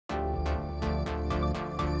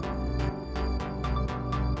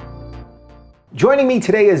Joining me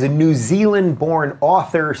today is a New Zealand-born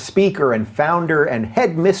author, speaker, and founder and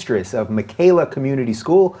headmistress of Michaela Community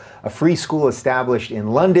School, a free school established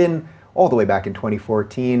in London all the way back in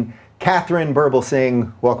 2014. Katharine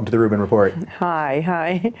Birbalsingh, welcome to the Rubin Report.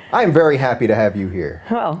 Hi. I am very happy to have you here.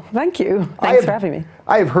 Well, thank you. Thanks for having me.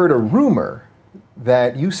 I have heard a rumor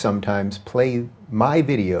that you sometimes play my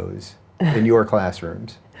videos in your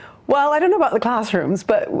classrooms. Well, I don't know about the classrooms,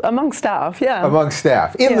 but among staff, yeah. Among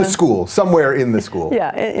staff, in the school, somewhere in the school.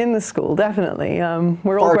 Yeah, in the school, definitely.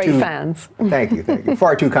 We're all great fans. Thank you.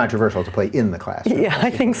 Far too controversial to play in the classroom. Yeah, I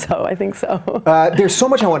think so. There's so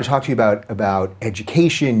much I want to talk to you about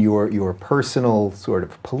education, your personal sort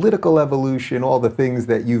of political evolution, all the things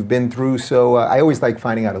that you've been through. So I always like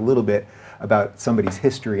finding out a little bit about somebody's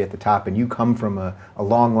history at the top, and you come from a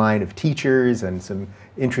long line of teachers and some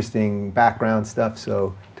interesting background stuff.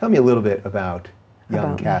 So tell me a little bit about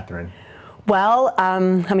young Katharine. Well, I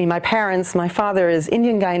mean, my father is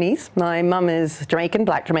Indian Guyanese, my mum is Jamaican,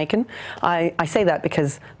 black Jamaican. I say that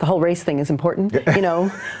because the whole race thing is important, you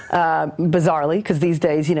know, bizarrely, because these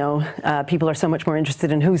days, you know, people are so much more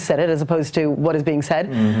interested in who said it as opposed to what is being said.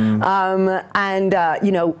 Mm-hmm.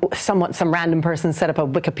 You know, some random person set up a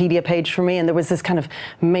Wikipedia page for me, and there was this kind of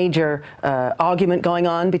major argument going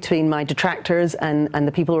on between my detractors and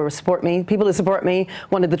the people who support me. People who support me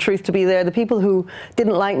wanted the truth to be there. The people who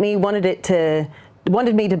didn't like me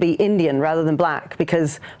wanted me to be Indian rather than black,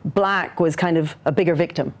 because black was kind of a bigger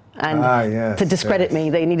victim, and to discredit me,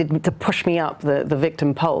 they needed to push me up the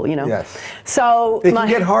victim pole, you know. Yes. So it can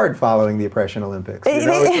get hard following the Oppression Olympics. You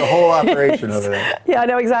know, it's a whole operation over there. Yeah, I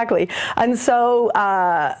know exactly. And so,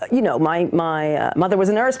 you know, my mother was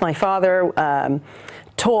a nurse. My father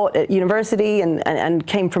taught at university and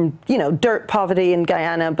came from, you know, dirt poverty in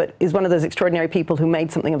Guyana, but is one of those extraordinary people who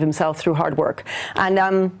made something of himself through hard work.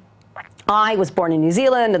 And I was born in New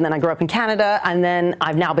Zealand, and then I grew up in Canada, and then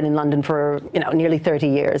I've now been in London for, you know, nearly 30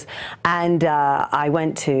 years. And I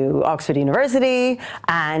went to Oxford University,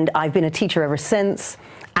 and I've been a teacher ever since.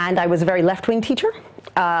 And I was a very left-wing teacher,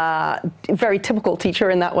 very typical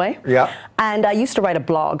teacher in that way. Yeah. And I used to write a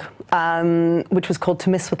blog, which was called To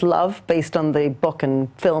Miss with Love, based on the book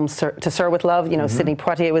and film To Sir with Love. You know, Sidney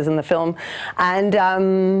Poitier was in the film. And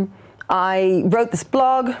I wrote this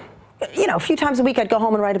blog. You know, a few times a week I'd go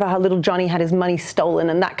home and write about how little Johnny had his money stolen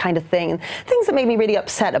and that kind of thing, and things that made me really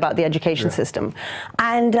upset about the education system.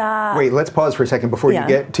 And wait, let's pause for a second before you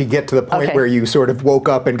get to the point where you sort of woke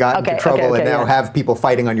up and got into trouble and now have people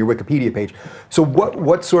fighting on your Wikipedia page. So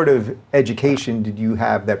what sort of education did you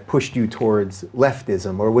have that pushed you towards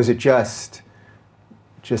leftism, or was it just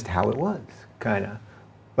how it was, kind of?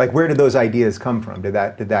 Like, where did those ideas come from? Did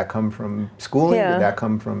that come from schooling? Yeah. Did that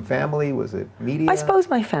come from family? Was it media? I suppose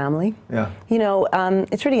my family. Yeah. You know,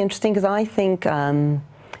 it's really interesting because I think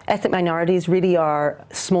ethnic minorities really are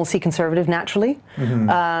small c conservative naturally,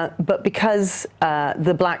 but because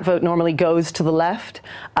the black vote normally goes to the left,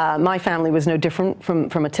 my family was no different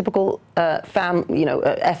from a typical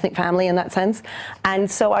ethnic family in that sense, and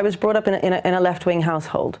so I was brought up in a left-wing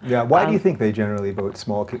household. Yeah. Why do you think they generally vote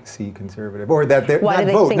small c conservative, or that they're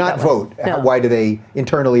not vote? No. Why do they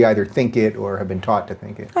internally either think it or have been taught to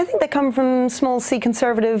think it? I think they come from small c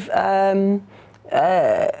conservative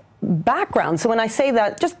background. So when I say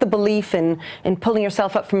that, just the belief in pulling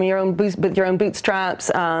yourself up from your own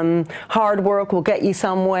bootstraps, hard work will get you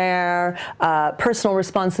somewhere, personal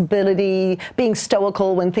responsibility, being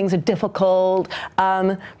stoical when things are difficult.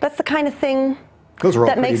 That's the kind of thing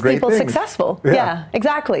that makes people successful. Yeah,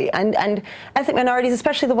 exactly. And ethnic minorities,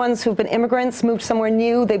 especially the ones who've been immigrants, moved somewhere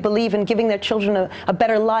new, they believe in giving their children a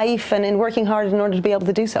better life and in working hard in order to be able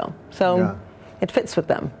to do so. So it fits with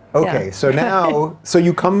them. Okay, so now, so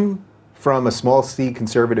you come from a small c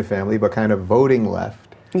conservative family, but kind of voting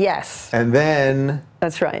left. Yes. And then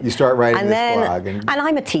that's right. You start writing this blog. And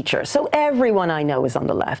I'm a teacher, so everyone I know is on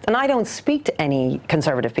the left. And I don't speak to any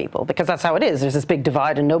conservative people, because that's how it is. There's this big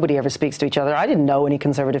divide and nobody ever speaks to each other. I didn't know any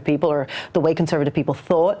conservative people or the way conservative people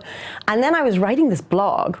thought. And then I was writing this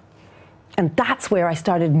blog, and that's where I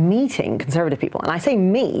started meeting conservative people. And I say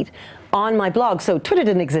meet on my blog. So Twitter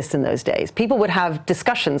didn't exist in those days. People would have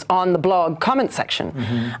discussions on the blog comment section.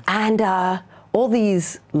 And all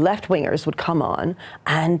these left-wingers would come on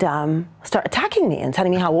and start attacking me and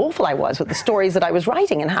telling me how awful I was with the stories that I was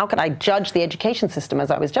writing and how could I judge the education system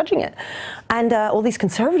as I was judging it. And all these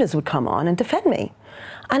conservatives would come on and defend me.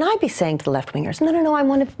 And I'd be saying to the left-wingers, no, I'm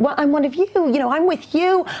one of you, you know, I'm with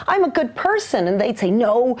you, I'm a good person. And they'd say,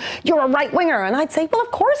 no, you're a right-winger. And I'd say, well,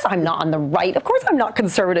 of course I'm not on the right. Of course I'm not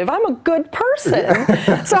conservative. I'm a good person.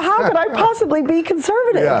 So how could I possibly be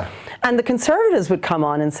conservative? And the conservatives would come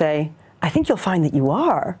on and say, I think you'll find that you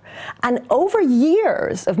are. And over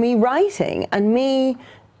years of me writing and me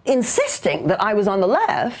insisting that I was on the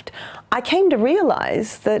left, I came to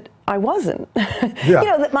realize that I wasn't. Yeah. You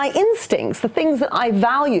know, that my instincts, the things that I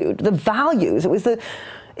valued, the values, it was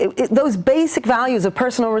those basic values of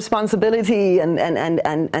personal responsibility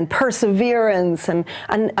and perseverance and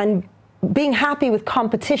being happy with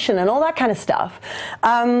competition and all that kind of stuff.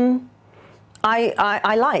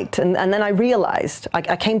 I liked, and then I realized,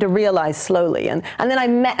 I came to realize slowly, and then I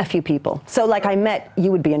met a few people. So like I met,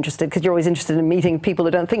 you would be interested, because you're always interested in meeting people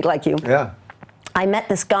who don't think like you. Yeah. I met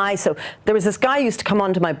this guy, so there was this guy who used to come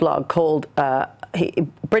onto my blog called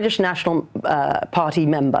British National Party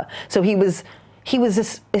member. So he was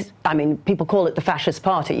this, I mean, people call it the fascist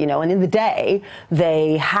party, you know, and in the day,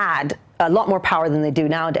 they had a lot more power than they do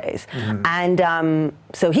nowadays. Mm-hmm. And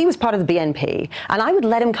so he was part of the BNP, and I would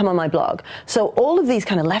let him come on my blog. So all of these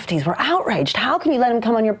kind of lefties were outraged. How can you let him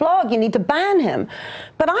come on your blog? You need to ban him.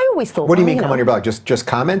 But I always thought, what do you mean come on your blog? Just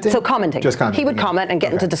commenting? So commenting. Just commenting. He would comment and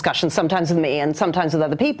get into discussions, sometimes with me and sometimes with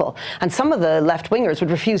other people. And some of the left-wingers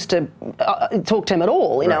would refuse to talk to him at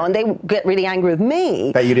all, you know, and they would get really angry with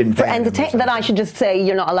me. That you didn't ban him that I should just say,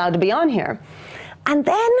 you're not allowed to be on here. And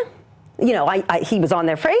then, you know, he was on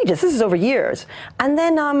there for ages. This is over years. And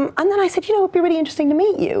then I said, you know, it'd be really interesting to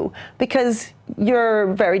meet you because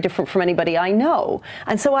you're very different from anybody I know.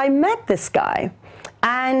 And so I met this guy,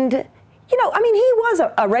 and, you know, I mean, he was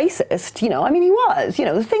a racist, you know, I mean, he was, you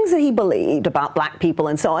know, the things that he believed about black people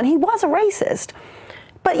and so on, he was a racist.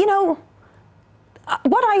 But, you know,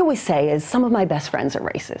 what I always say is some of my best friends are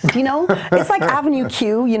racist, you know? It's like Avenue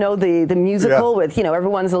Q, you know, the musical with, you know,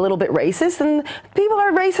 everyone's a little bit racist, and people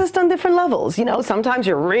are racist on different levels, you know? Sometimes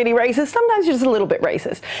you're really racist, sometimes you're just a little bit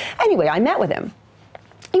racist. Anyway, I met with him.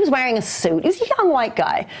 He was wearing a suit. He was a young white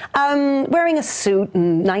guy, wearing a suit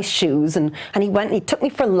and nice shoes, and he went and he took me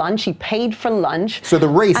for lunch. He paid for lunch. So the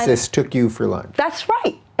racist took you for lunch? That's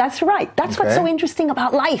right. That's right. That's what's so interesting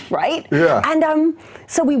about life, right? Yeah. And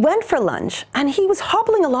so we went for lunch, and he was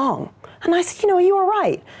hobbling along. And I said, you know, are you all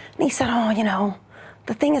right? And he said, oh, you know,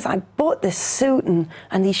 the thing is I bought this suit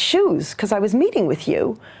and these shoes because I was meeting with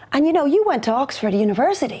you. And, you know, you went to Oxford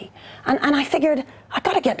University. And I figured, I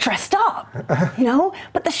got to get dressed up, you know?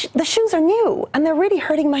 But the shoes are new, and they're really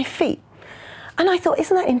hurting my feet. And I thought,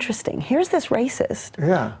 isn't that interesting? Here's this racist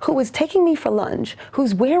who is taking me for lunch,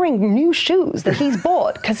 who's wearing new shoes that he's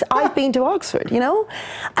bought because I've been to Oxford, you know?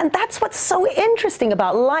 And that's what's so interesting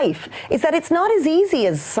about life, is that it's not as easy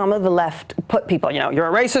as some of the left put people, you know, you're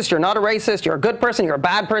a racist, you're not a racist, you're a good person, you're a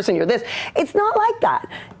bad person, you're this. It's not like that.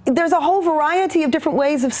 There's a whole variety of different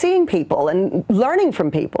ways of seeing people and learning from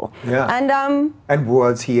people. Yeah. And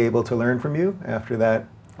was he able to learn from you after that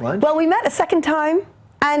lunch? Well, we met a second time,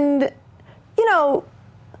 and you know,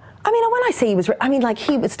 I mean, when I say he was, I mean, like,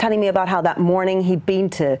 he was telling me about how that morning he'd been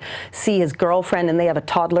to see his girlfriend, and they have a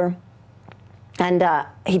toddler. And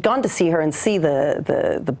he'd gone to see her and see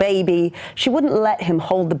the baby. She wouldn't let him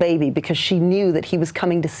hold the baby because she knew that he was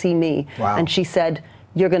coming to see me. Wow. And she said,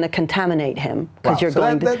 you're going to contaminate him because you're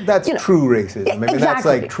going to... That's, you know, true racism. I mean, exactly. That's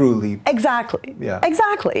like truly... Exactly. Yeah.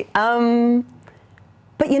 Exactly.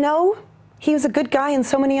 But, you know, he was a good guy in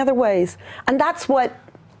so many other ways. And that's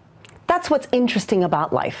what's interesting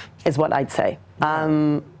about life, is what I'd say,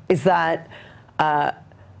 is that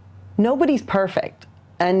nobody's perfect,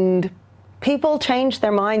 and people change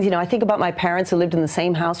their minds. You know, I think about my parents who lived in the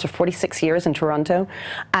same house for 46 years in Toronto,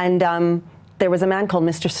 and there was a man called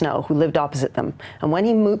Mr. Snow who lived opposite them. And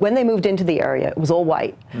when they moved into the area, it was all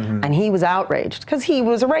white, and he was outraged because he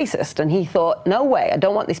was a racist, and he thought, no way, I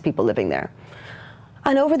don't want these people living there.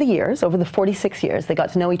 And over the years, over the 46 years, they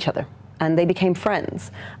got to know each other. And they became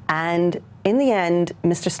friends. And in the end,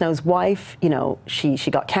 Mr. Snow's wife, you know, she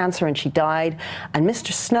got cancer and she died. And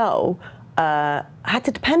Mr. Snow had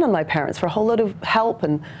to depend on my parents for a whole lot of help.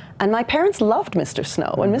 And my parents loved Mr.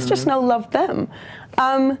 Snow, and Mr. Snow loved them.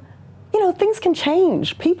 You know, things can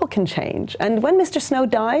change. People can change. And when Mr. Snow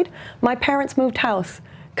died, my parents moved house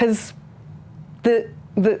because the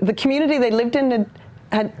community they lived in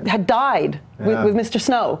had died with Mr.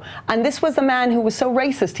 Snow. And this was a man who was so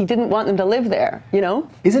racist, he didn't want them to live there, you know?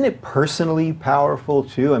 Isn't it personally powerful,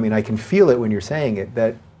 too? I mean, I can feel it when you're saying it,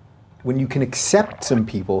 that when you can accept some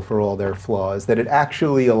people for all their flaws, that it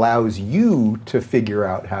actually allows you to figure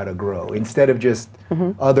out how to grow, instead of just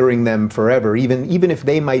othering them forever, even if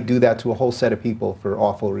they might do that to a whole set of people for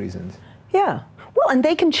awful reasons. Yeah. Well, and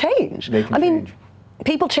they can change. They can change.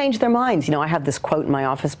 People change their minds. You know, I have this quote in my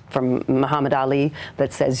office from Muhammad Ali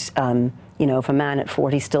that says, you know, if a man at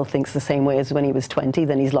 40 still thinks the same way as when he was 20,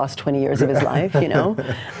 then he's lost 20 years of his life, you know.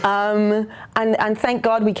 And thank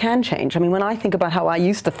God we can change. I mean, when I think about how I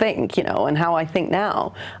used to think, you know, and how I think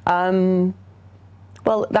now,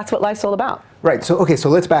 well, that's what life's all about. Right. So okay. So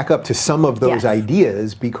let's back up to some of those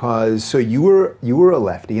ideas, because so you were a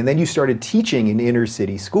lefty, and then you started teaching in inner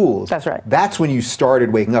city schools. That's right. That's when you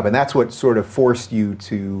started waking up, and that's what sort of forced you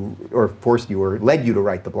or led you to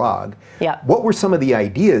write the blog. Yeah. What were some of the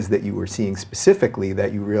ideas that you were seeing specifically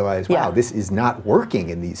that you realized, wow, this is not working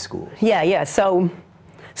in these schools? Yeah.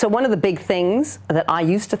 So one of the big things that I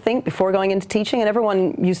used to think before going into teaching, and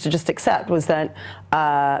everyone used to just accept, was that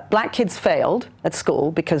black kids failed at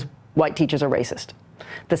school because white teachers are racist.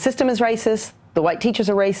 The system is racist, the white teachers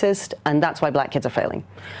are racist, and that's why black kids are failing.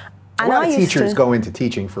 A lot of teachers go into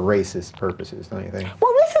teaching for racist purposes, don't you think?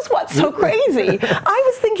 Well, this is what's so crazy. I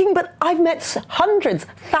was thinking, but I've met hundreds,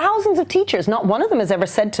 thousands of teachers. Not one of them has ever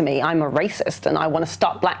said to me, I'm a racist and I want to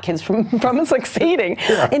stop black kids from succeeding.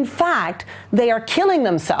 Yeah. In fact, they are killing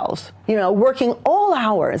themselves, you know, working all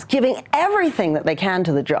hours, giving everything that they can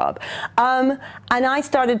to the job. And I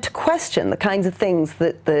started to question the kinds of things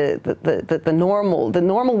that the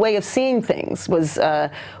normal way of seeing things was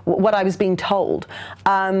what I was being told.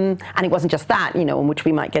 And it wasn't just that, you know, in which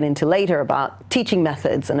we might get into later, about teaching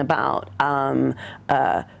methods and about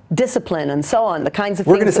discipline and so on, the kinds of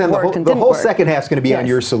things that worked and didn't work. The whole second half's going to be on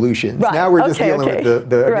your solutions. Right. Now we're just dealing with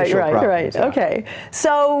the initial problems. Right. Okay.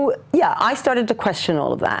 So yeah, I started to question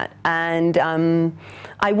all of that, and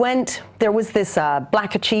there was this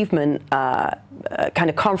Black Achievement kind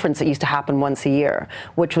of conference that used to happen once a year,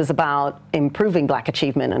 which was about improving black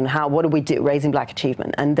achievement and what do we do, raising black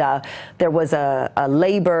achievement. And there was a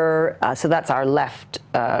Labour, so that's our left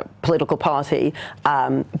political party,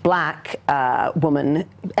 black woman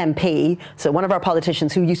MP, so one of our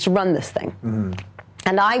politicians who used to run this thing. Mm-hmm.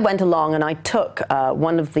 And I went along and I took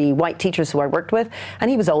one of the white teachers who I worked with, and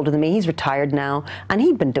he was older than me, he's retired now, and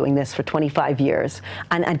he'd been doing this for 25 years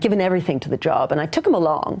and given everything to the job. And I took him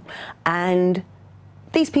along, and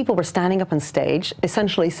these people were standing up on stage,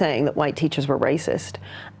 essentially saying that white teachers were racist.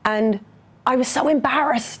 And I was so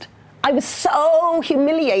embarrassed. I was so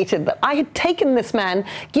humiliated that I had taken this man,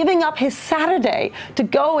 giving up his Saturday to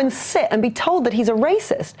go and sit and be told that he's a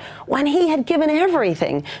racist, when he had given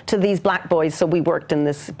everything to these black boys. So we worked in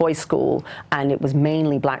this boys' school, and it was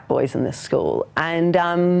mainly black boys in this school. And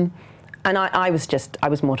I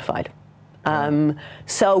was mortified.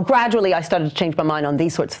 So gradually I started to change my mind on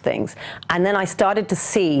these sorts of things. And then I started to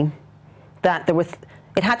see that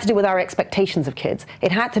it had to do with our expectations of kids.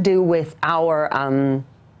 It had to do with our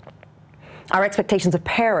expectations of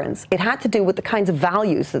parents. It had to do with the kinds of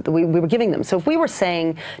values that we were giving them. So if we were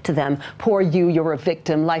saying to them, poor you, you're a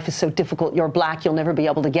victim, life is so difficult, you're black, you'll never be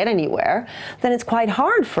able to get anywhere, then it's quite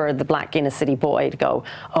hard for the black inner city boy to go,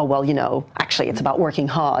 oh, well, you know, actually it's about working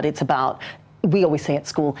hard. It's about, we always say at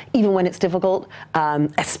school, even when it's difficult,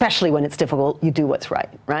 especially when it's difficult, you do what's right,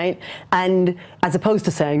 right? And as opposed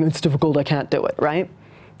to saying, it's difficult, I can't do it, right?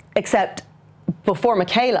 Except before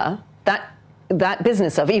Michaela, that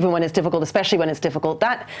business of even when it's difficult, especially when it's difficult,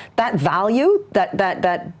 that value,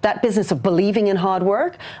 that business of believing in hard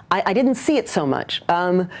work, I didn't see it so much.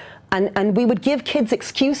 And we would give kids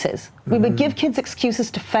excuses. We would give kids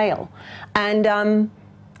excuses to fail. And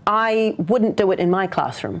I wouldn't do it in my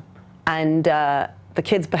classroom. And the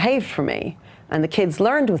kids behaved for me, and the kids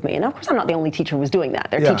learned with me. And of course, I'm not the only teacher who was doing that.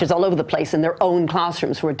 There are teachers all over the place in their own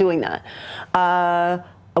classrooms who are doing that.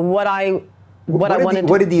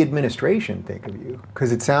 What did the administration think of you?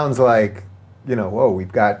 Because it sounds like, you know, whoa,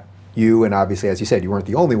 we've got you, and obviously, as you said, you weren't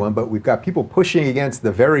the only one, but we've got people pushing against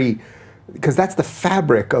because that's the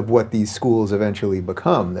fabric of what these schools eventually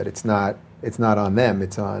become, that it's not on them,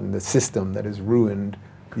 it's on the system that has ruined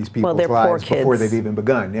these people's lives before they've even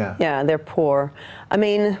begun. Yeah, they're poor. I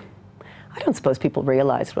mean, I don't suppose people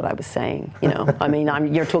realized what I was saying, you know. I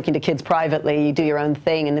mean, you're talking to kids privately, you do your own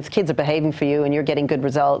thing, and if kids are behaving for you and you're getting good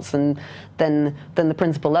results, and then the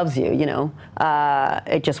principal loves you, you know.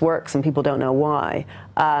 It just works, and people don't know why.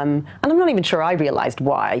 And I'm not even sure I realized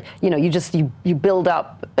why. You know, you build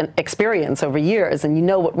up an experience over years, and you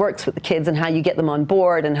know what works with the kids and how you get them on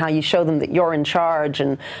board and how you show them that you're in charge,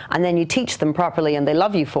 and then you teach them properly and they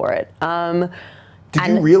love you for it. Did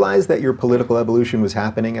you realize that your political evolution was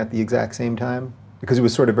happening at the exact same time? Because it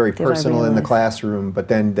was sort of very personal in the classroom, but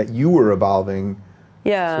then that you were evolving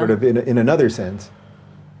sort of in another sense.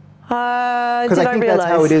 Because I think that's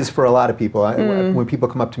how it is for a lot of people. When people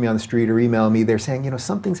come up to me on the street or email me, they're saying, you know,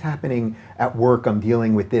 something's happening at work, I'm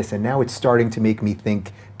dealing with this, and now it's starting to make me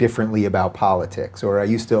think differently about politics. Or I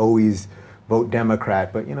used to always vote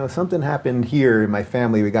Democrat, but you know, something happened here in my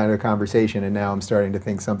family, we got into a conversation, and now I'm starting to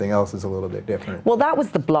think something else is a little bit different. Well, that was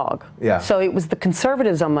the blog. Yeah. So it was the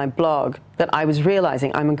conservatives on my blog that I was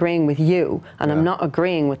realizing I'm agreeing with you, and I'm not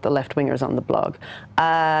agreeing with the left-wingers on the blog.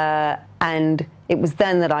 And it was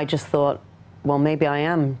then that I just thought, well, maybe I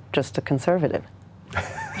am just a conservative.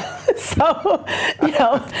 So, you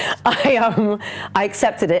know, I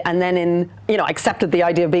accepted it, and then I accepted the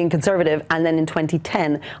idea of being conservative, and then in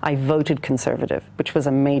 2010, I voted conservative, which was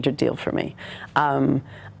a major deal for me.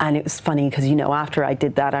 And it was funny because, you know, after I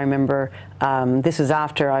did that, I remember, this was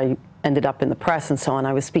after I ended up in the press and so on,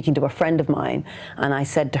 I was speaking to a friend of mine, and I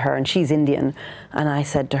said to her, and she's Indian, and I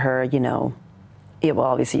said to her, you know, yeah, well,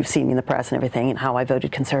 obviously you've seen me in the press and everything, and how I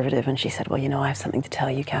voted conservative, and she said, well, you know, I have something to tell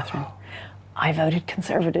you, Katharine. I voted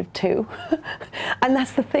conservative too. And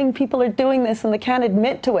that's the thing, people are doing this and they can't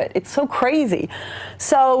admit to it. It's so crazy.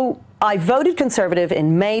 So I voted conservative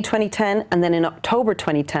in May 2010, and then in October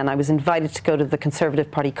 2010, I was invited to go to the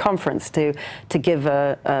Conservative Party conference to give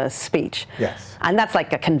a speech. Yes. And that's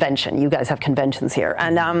like a convention. You guys have conventions here.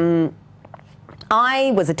 And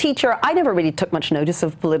I was a teacher. I never really took much notice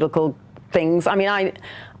of political things. I mean, I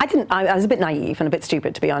was a bit naive and a bit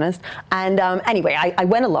stupid, to be honest. And anyway, I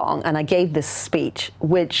went along and I gave this speech,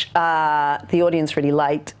 which the audience really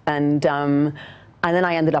liked, and then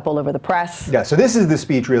I ended up all over the press. Yeah, so this is the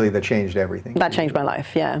speech really that changed everything. That changed my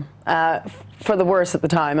life, yeah. For the worse at the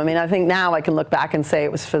time. I mean, I think now I can look back and say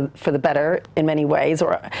it was for the better in many ways,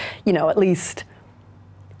 or, you know, at least,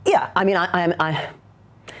 yeah, I mean,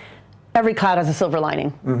 every cloud has a silver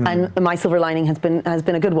lining, and my silver lining has been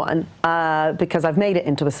a good one, because I've made it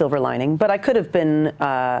into a silver lining. But I could have been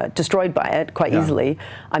destroyed by it quite easily.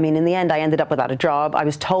 I mean, in the end, I ended up without a job. I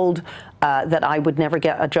was told that I would never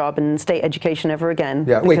get a job in state education ever again.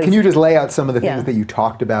 Yeah. Wait, can you just lay out some of the things that you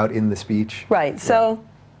talked about in the speech? Right. So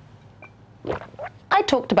I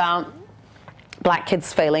talked about black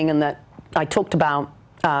kids failing, and that I talked about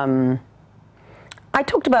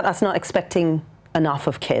us not expecting enough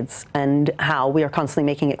of kids, and how we are constantly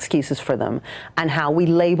making excuses for them, and how we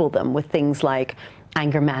label them with things like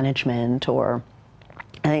anger management, or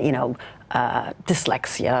you know,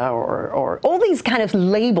 dyslexia, or all these kind of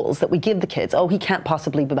labels that we give the kids. Oh, he can't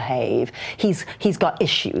possibly behave. He's got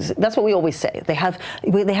issues. That's what we always say. They have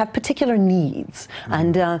particular needs,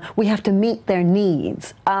 and we have to meet their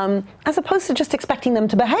needs, as opposed to just expecting them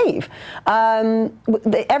to behave.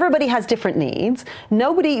 Everybody has different needs.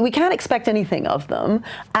 We can't expect anything of them,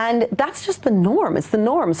 and that's just the norm. It's the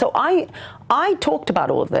norm. So I talked about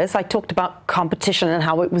all of this. I talked about competition and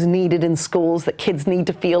how it was needed in schools, that kids need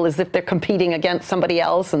to feel as if they're competing against somebody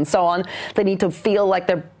else and so on. They need to feel like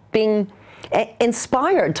they're being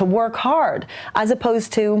inspired to work hard, as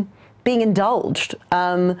opposed to being indulged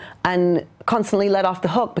and constantly let off the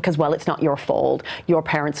hook because, well, it's not your fault. Your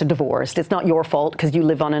parents are divorced. It's not your fault because you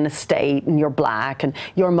live on an estate and you're black and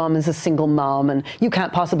your mom is a single mom and you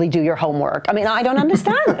can't possibly do your homework. I mean, I don't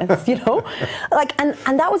understand this, you know? Like,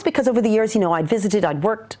 and that was because over the years, you know, I'd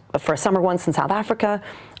worked for a summer once in South Africa.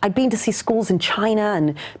 I'd been to see schools in China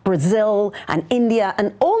and Brazil and India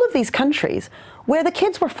and all of these countries where the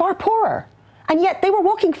kids were far poorer. And yet they were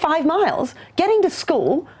walking 5 miles, getting to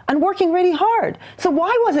school, and working really hard. So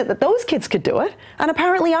why was it that those kids could do it, and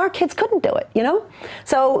apparently our kids couldn't do it, you know?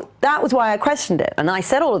 So that was why I questioned it. And I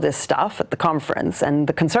said all of this stuff at the conference, and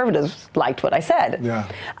the conservatives liked what I said. Yeah.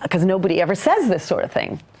 Because nobody ever says this sort of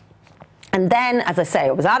thing. And then, as I say,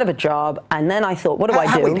 I was out of a job, and then I thought, what do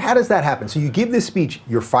I do? Wait, how does that happen? So you give this speech,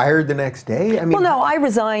 you're fired the next day? I mean, well, no, I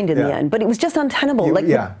resigned in the end, but it was just untenable.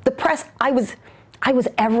 The press, I was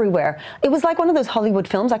everywhere. It was like one of those Hollywood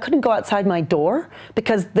films. I couldn't go outside my door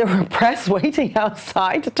because there were press waiting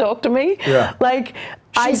outside to talk to me. Yeah. Like,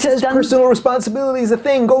 she says personal responsibility is a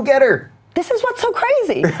thing. Go get her. This is what's so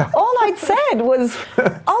crazy. All I'd said was,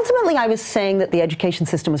 ultimately I was saying that the education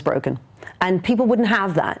system was broken and people wouldn't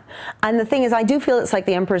have that. And the thing is, I do feel it's like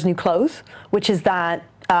the emperor's new clothes, which is that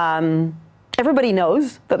everybody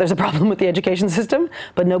knows that there's a problem with the education system,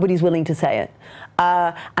 but nobody's willing to say it.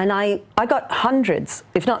 And I got hundreds,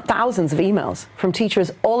 if not thousands, of emails from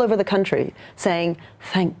teachers all over the country saying,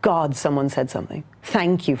 thank God someone said something.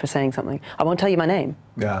 Thank you for saying something. I won't tell you my name.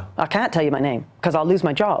 Yeah. I can't tell you my name because I'll lose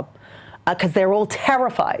my job. Because they're all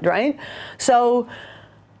terrified, right? So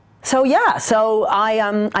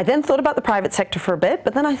I then thought about the private sector for a bit,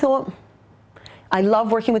 but then I thought, I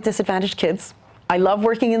love working with disadvantaged kids. I love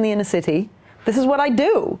working in the inner city. This is what I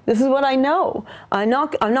do. This is what I know. I'm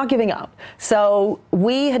not giving up. So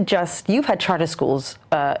you've had charter schools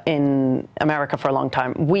in America for a long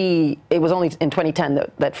time. It was only in 2010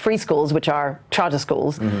 that free schools, which are charter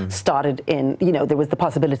schools, started in, there was the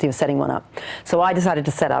possibility of setting one up. So I decided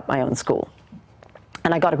to set up my own school.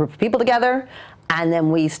 And I got a group of people together, and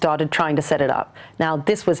then we started trying to set it up. Now,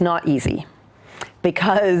 this was not easy,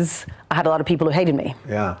 because I had a lot of people who hated me.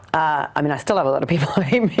 Yeah. I mean, I still have a lot of people who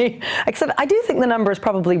hate me. Except I do think the number is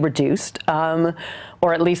probably reduced,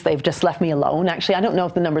 or at least they've just left me alone. Actually, I don't know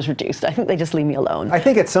if the number's reduced. I think they just leave me alone. I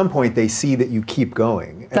think at some point they see that you keep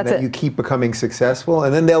going, and that you keep becoming successful,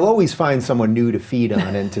 and then they'll always find someone new to feed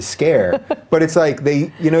on and to scare. But it's like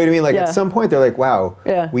you know what I mean? Like at some point they're like, wow,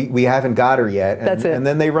 we haven't got her yet. And, and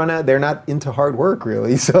then they run out. They're not into hard work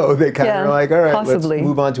really, so they kind of are like, all right, let's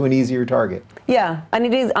move on to an easier target. Yeah, and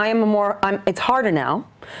it is. It's harder now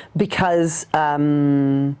because I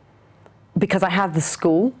have the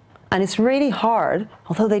school, and it's really hard.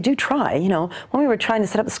 Although they do try, when we were trying to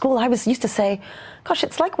set up the school, I used to say, "Gosh,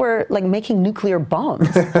 it's like we're making nuclear bombs."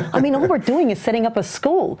 I mean, all we're doing is setting up a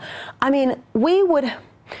school. I mean, we would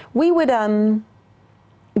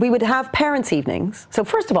have parents' evenings. So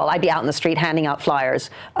first of all, I'd be out in the street handing out flyers,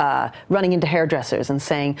 running into hairdressers and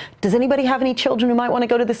saying, does anybody have any children who might want to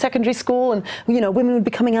go to the secondary school? And women would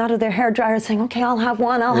be coming out of their hairdryers saying, okay, I'll have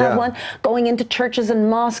one, I'll have one, going into churches and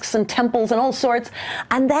mosques and temples and all sorts.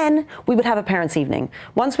 And then we would have a parents' evening.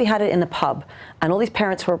 Once we had it in the pub, and all these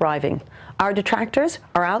parents were arriving, our detractors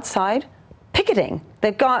are outside picketing.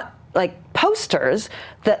 They've got posters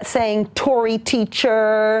that saying Tory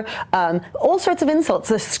teacher, all sorts of insults.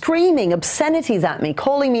 They're screaming obscenities at me,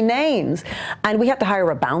 calling me names. And we had to hire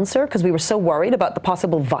a bouncer because we were so worried about the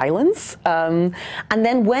possible violence. And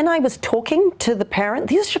then when I was talking to the parent,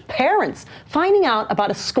 these are parents finding out about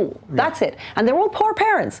a school. That's it. And they're all poor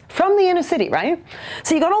parents from the inner city, right?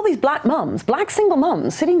 So you got all these black single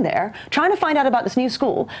mums sitting there trying to find out about this new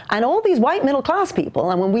school, and all these white middle class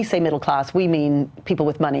people. And when we say middle class, we mean people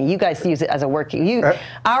with money. You guys use it as a working.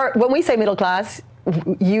 When we say middle class,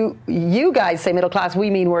 you guys say middle class,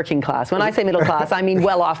 we mean working class. When I say middle class, I mean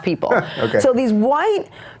well-off people. Okay. So these white,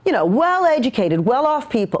 well-educated,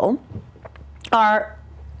 well-off people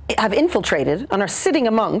have infiltrated and are sitting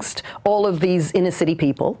amongst all of these inner city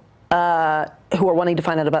people who are wanting to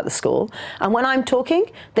find out about the school. And when I'm talking,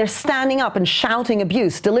 they're standing up and shouting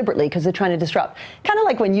abuse deliberately because they're trying to disrupt. Kind of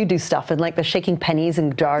like when you do stuff and they're shaking pennies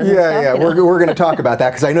and jars and stuff. Yeah, we're going to talk about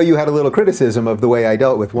that because I know you had a little criticism of the way I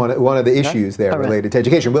dealt with one of the issues there related to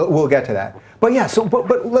education. We'll get to that. But yeah,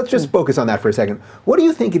 but let's just focus on that for a second. What do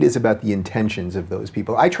you think it is about the intentions of those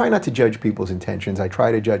people? I try not to judge people's intentions. I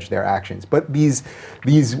try to judge their actions. But these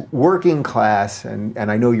working class, and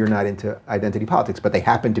I know you're not into identity politics, but they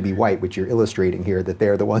happen to be white, which you're illustrating here, that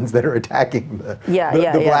they're the ones that are attacking the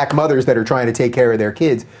black mothers that are trying to take care of their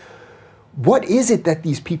kids. What is it that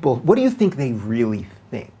these people, what do you think they really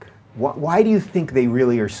think? Why do you think they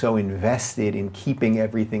really are so invested in keeping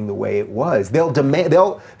everything the way it was?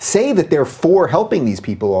 They'll say that they're for helping these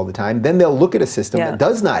people all the time, then they'll look at a system that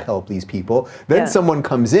does not help these people, then someone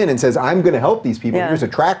comes in and says, I'm going to help these people, here's a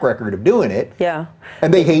track record of doing it,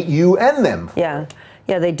 and they hate you and them. Yeah,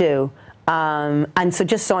 they do. And so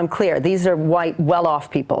just so I'm clear, these are white, well-off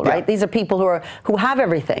people, right? These are people who have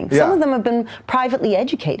everything. Some of them have been privately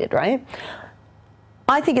educated, right?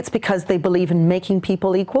 I think it's because they believe in making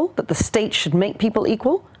people equal, that the state should make people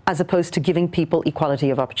equal, as opposed to giving people equality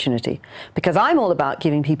of opportunity. Because I'm all about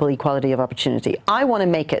giving people equality of opportunity. I want to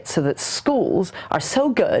make it so that schools are so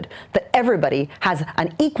good that everybody has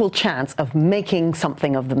an equal chance of making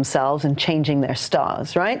something of themselves and changing their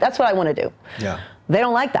stars, right? That's what I want to do. Yeah. They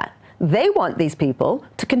don't like that. They want these people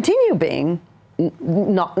to continue being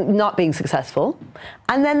not being successful,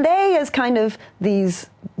 and then they, as kind of these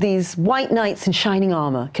white knights in shining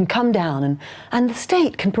armor, can come down and the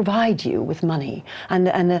state can provide you with money and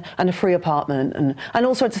a free apartment and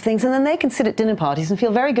all sorts of things, and then they can sit at dinner parties and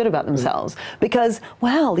feel very good about themselves because,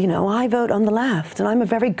 well, I vote on the left and I'm a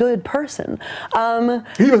very good person.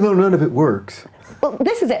 Even though none of it works. Well,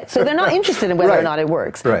 this is it. So they're not interested in whether or not it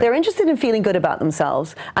works. They're interested in feeling good about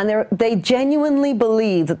themselves, and they genuinely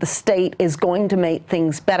believe that the state is going to make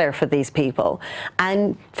things better for these people.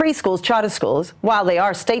 And free schools, charter schools, while they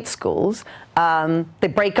are state schools, they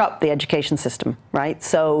break up the education system, right?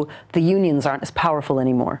 So the unions aren't as powerful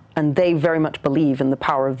anymore, and they very much believe in the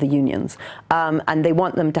power of the unions, and they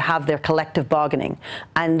want them to have their collective bargaining.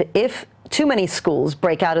 And if too many schools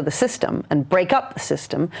break out of the system and break up the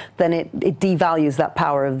system, then it devalues that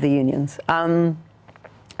power of the unions.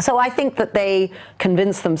 So I think that they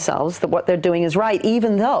convince themselves that what they're doing is right,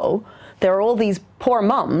 even though there are all these poor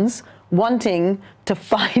mums wanting to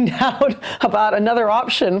find out about another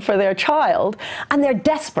option for their child, and they're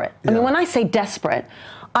desperate. I mean, when I say desperate,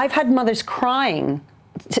 I've had mothers crying,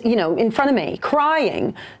 you know, in front of me,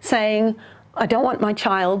 crying, saying, I don't want my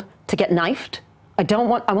child to get knifed. I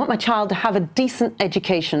want my child to have a decent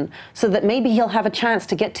education so that maybe he'll have a chance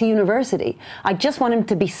to get to university. I just want him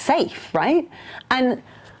to be safe, right? And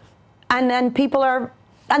then people are,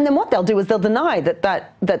 and then what they'll do is they'll deny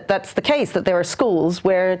that's the case, that there are schools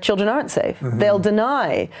where children aren't safe. Mm-hmm. They'll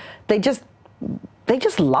deny, they just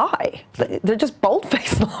lie. They're just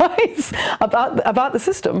bold-faced lies about the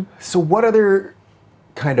system. So what other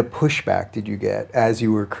kind of pushback did you get as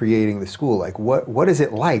you were creating the school? Like, what is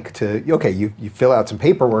it like to, okay, you fill out some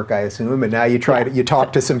paperwork, I assume, and now you you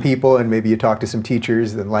talk to some people, and maybe you talk to some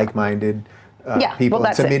teachers and like-minded people,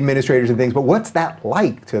 and some administrators and things, but what's that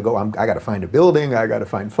like to go, I got to find a building, I got to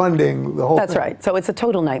find funding, the whole thing? That's right. So it's a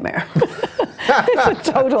total nightmare. It's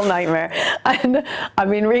a total nightmare. And I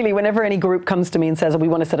mean, really, whenever any group comes to me and says, we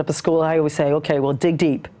want to set up a school, I always say, okay, well, dig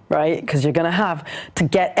deep, right? Because you're going to have to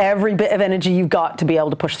get every bit of energy you've got to be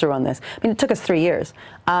able to push through on this. I mean, it took us 3 years.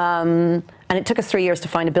 And it took us 3 years to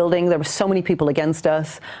find a building. There were so many people against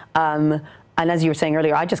us. And as you were saying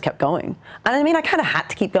earlier, I just kept going. And I mean, I kind of had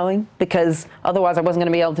to keep going because otherwise I wasn't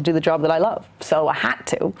going to be able to do the job that I love. So I had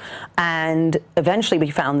to. And eventually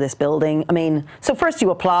we found this building. I mean, so first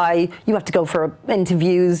you apply, you have to go for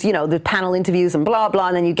interviews, you know, the panel interviews and blah, blah,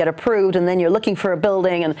 and then you get approved, and then you're looking for a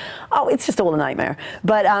building, and it's just all a nightmare.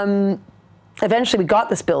 But eventually we got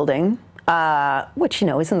this building. Which, you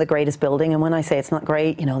know, isn't the greatest building. And when I say it's not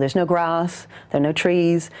great, you know, there's no grass, there are no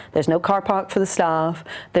trees, there's no car park for the staff,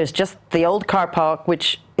 there's just the old car park,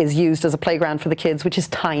 which is used as a playground for the kids, which is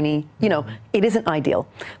tiny. You know, it isn't ideal.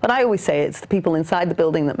 But I always say it's the people inside the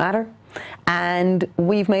building that matter. And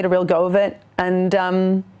we've made a real go of it. And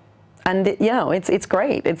you know, it's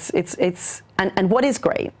great. And what is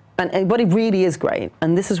great, and what it really is great,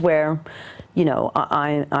 and this is where, you know,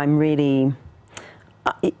 I'm really,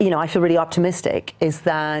 you know, I feel really optimistic, is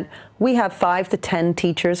that we have 5 to 10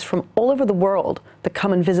 teachers from all over the world that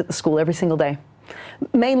come and visit the school every single day.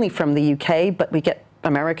 Mainly from the UK, but we get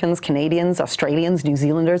Americans, Canadians, Australians, New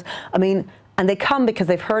Zealanders. I mean, and they come because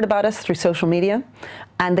they've heard about us through social media,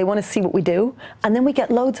 and they want to see what we do. And then we get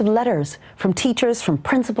loads of letters from teachers, from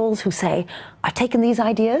principals who say, I've taken these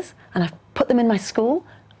ideas and I've put them in my school,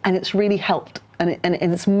 and it's really helped. And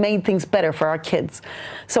it's made things better for our kids.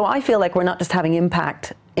 So I feel like we're not just having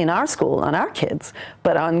impact in our school on our kids,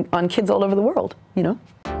 but on kids all over the world, you know?